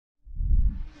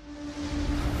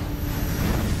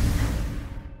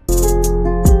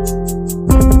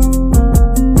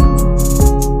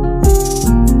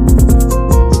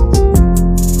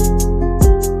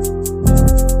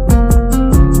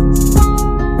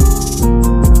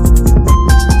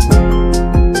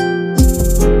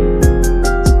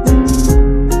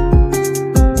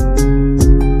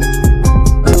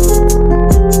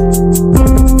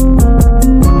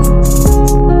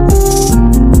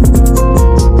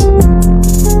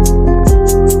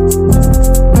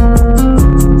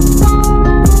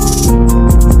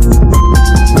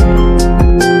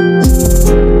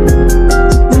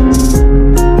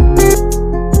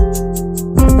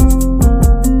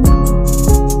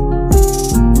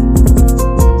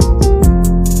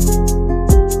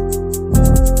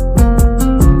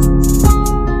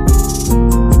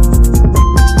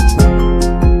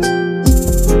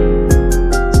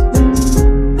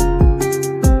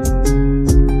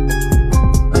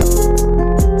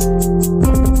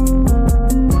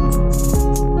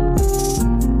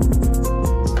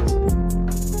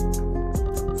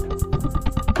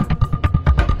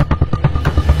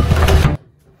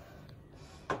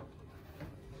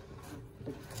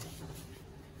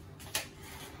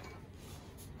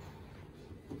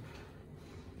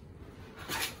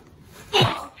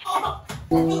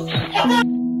How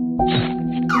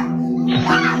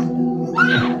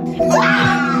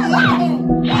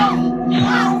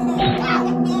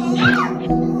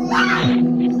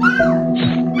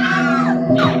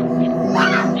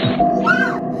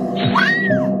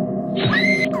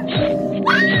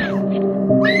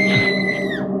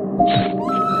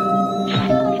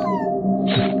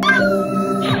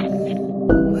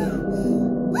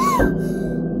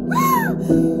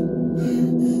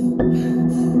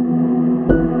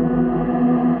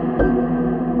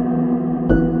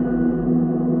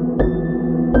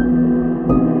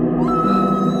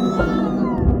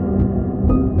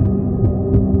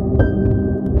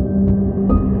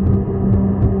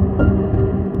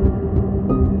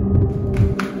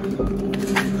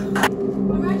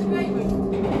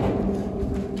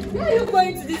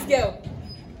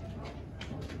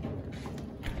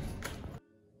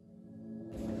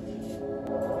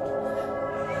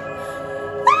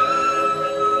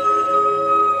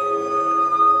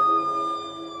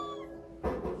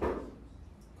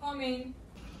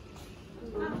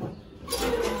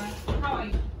are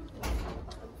you?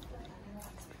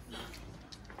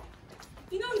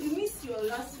 You know, you missed your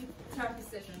last week therapy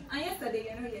session, and yesterday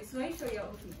you're not here, so are you sure you're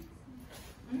okay?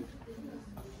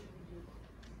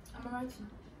 I'm alright.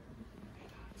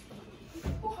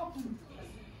 What happened?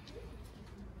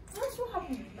 What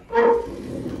happened?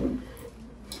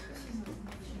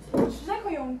 Should I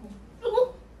call your uncle?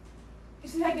 No.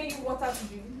 Should I get you water to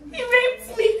drink? He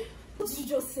raped me. What did you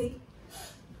just say?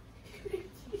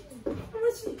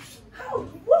 How?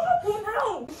 What happened?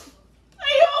 How?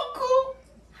 My uncle.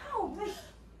 How? Like,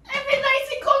 every night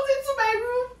he comes into my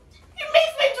room. He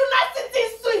makes me do nasty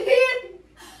things to him.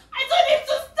 I told him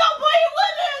to stop, but he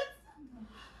wouldn't.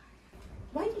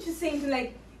 Why didn't you say anything like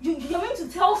you're going to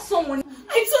tell someone?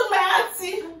 I told my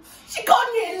auntie. She called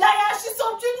me a liar. She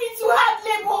subjected me to hard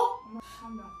labor.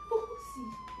 Calm down. See.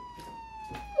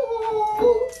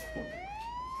 Oh.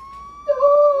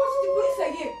 The police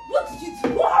are here. What did you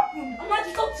do? What happened?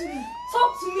 Amadi, talk to me. Talk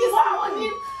to me. What happened?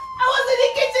 I was in the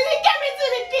kitchen. He came into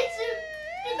the kitchen.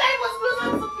 The knife was closer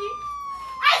to me.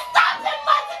 I stabbed him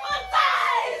multiple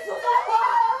times. Calm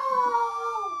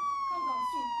down.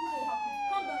 See, this will happen.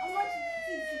 Calm down. Amadi,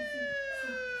 see.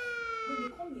 When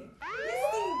they come here,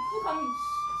 listen. Look at me.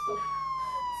 Stop.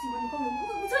 See, when they come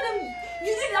here, tell them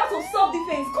you did it out of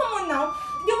self-defense.